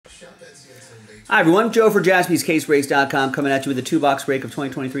Hi everyone, Joe for JaspysCaseBreaks.com coming at you with a two-box break of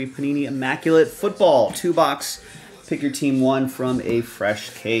 2023 Panini Immaculate Football. Two-box, pick your team one from a fresh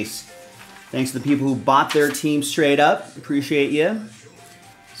case. Thanks to the people who bought their team straight up. Appreciate you.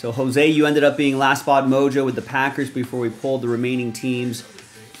 So Jose, you ended up being last spot mojo with the Packers before we pulled the remaining teams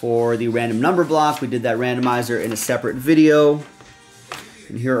for the random number block. We did that randomizer in a separate video.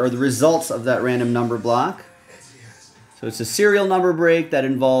 And here are the results of that random number block. So it's a serial number break that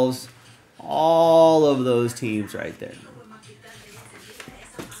involves all of those teams right there.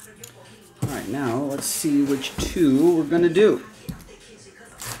 All right, now let's see which two we're going to do.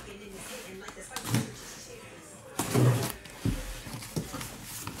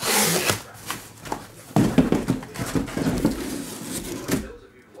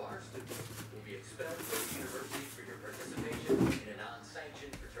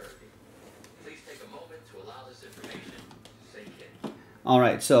 All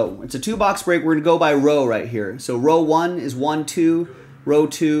right, so it's a two-box break. We're going to go by row right here. So row 1 is 1, 2, row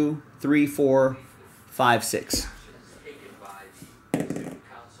 2, 3, 4, 5, 6.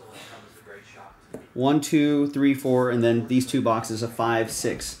 1, 2, 3, 4, and then these two boxes of 5,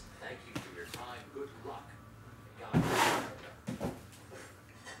 6.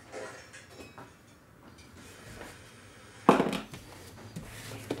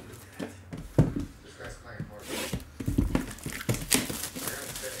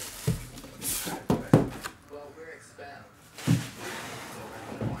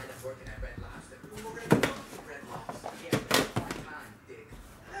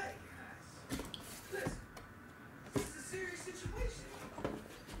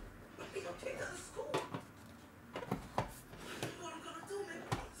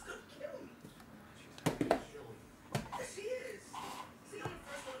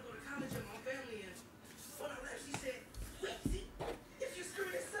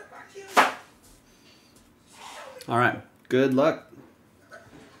 All right, good luck.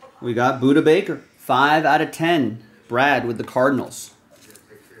 We got Buda Baker, 5 out of 10. Brad with the Cardinals.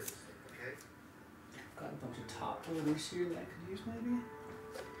 Got a bunch of top loaders here that I could use maybe.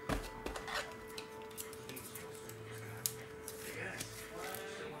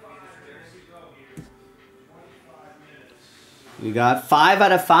 We got 5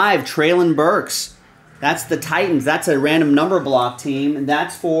 out of 5, Traylon Burks. That's the Titans. That's a random number block team, and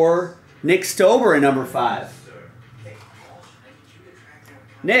that's for Nick Stober in number 5.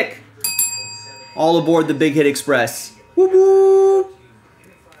 Nick, all aboard the Big Hit Express. Woo woo!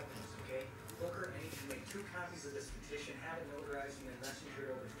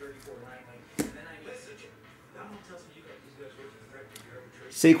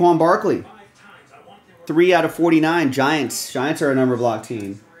 Saquon Barkley, 3 out of 49. Giants. Giants are a number block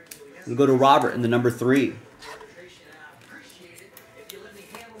team. We'll go to Robert in the number 3.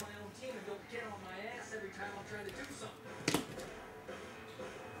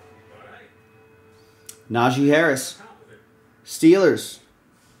 Najee Harris, Steelers,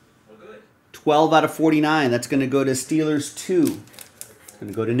 12 out of 49. That's going to go to Steelers 2. It's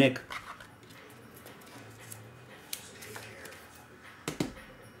going to go to Nick.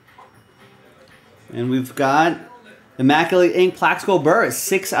 And we've got Immaculate Ink Plaxico Burress,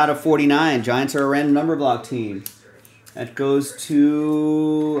 6 out of 49. Giants are a random number block team. That goes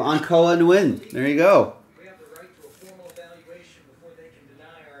to Ankoa Nguyen. There you go.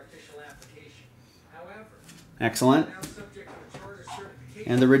 Excellent.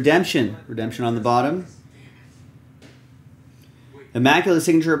 And the redemption. Redemption on the bottom. Immaculate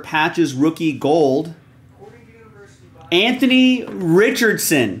Signature Patches Rookie Gold. Anthony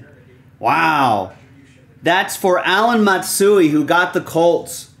Richardson. Wow. That's for Alan Matsui, who got the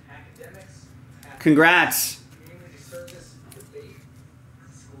Colts. Congrats.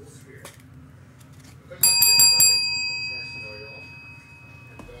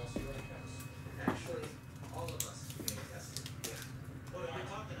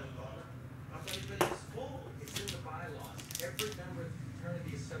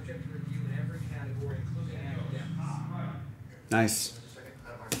 Nice.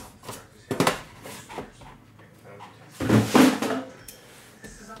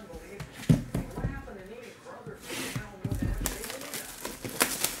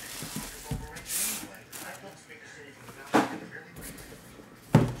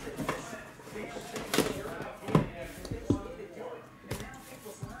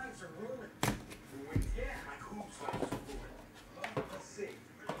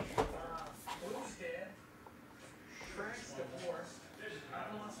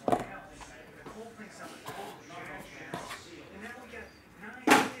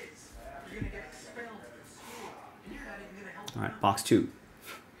 All right, box 2.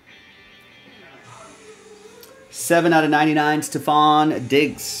 7 out of 99, Stephon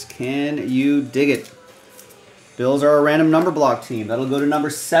Diggs. Can you dig it? Bills are a random number block team. That'll go to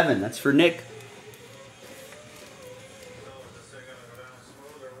number 7. That's for Nick.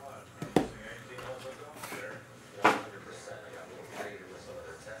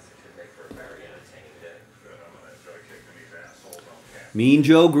 Mean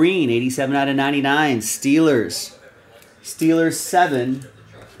Joe Green, 87 out of 99. Steelers. Steelers 7.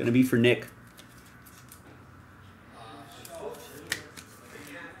 Going to be for Nick.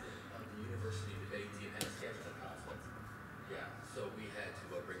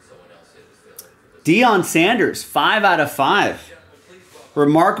 Deion Sanders, 5 out of 5.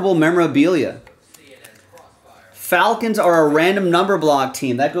 Remarkable memorabilia. Falcons are a random number block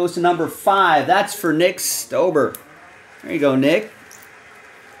team. That goes to number 5. That's for Nick Stober. There you go, Nick.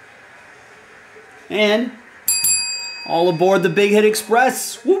 And all aboard the Big Hit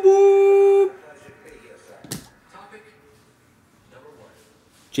Express. Woo woo!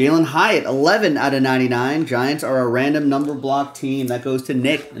 Jalen Hyatt, 11 out of 99. Giants are a random number block team. That goes to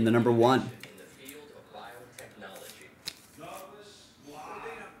Nick in the number 1.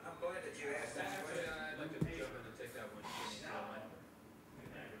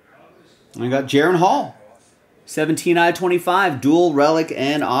 I got Jaron Hall, 17 out of 25. Dual relic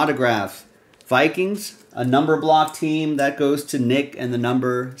and autograph. Vikings, a number block team. That goes to Nick and the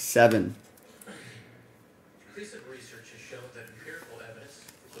number 7. Recent research has shown that empirical evidence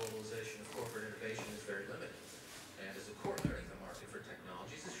for globalization of corporate innovation is very limited. And as a corollary, the market for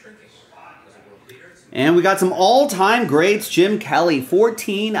technologies is shrinking. As a world leader, and we got some all-time greats. Jim Kelly,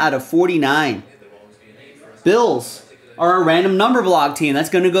 14 out of 49. Bills are a random number block team. That's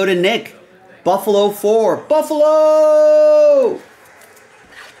going to go to Nick. Buffalo 4. Buffalo!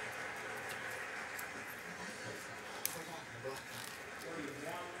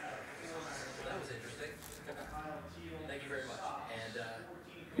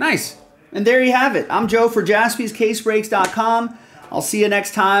 Nice. And there you have it. I'm Joe for JaspysCaseBreaks.com. I'll see you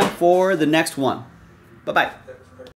next time for the next one. Bye-bye.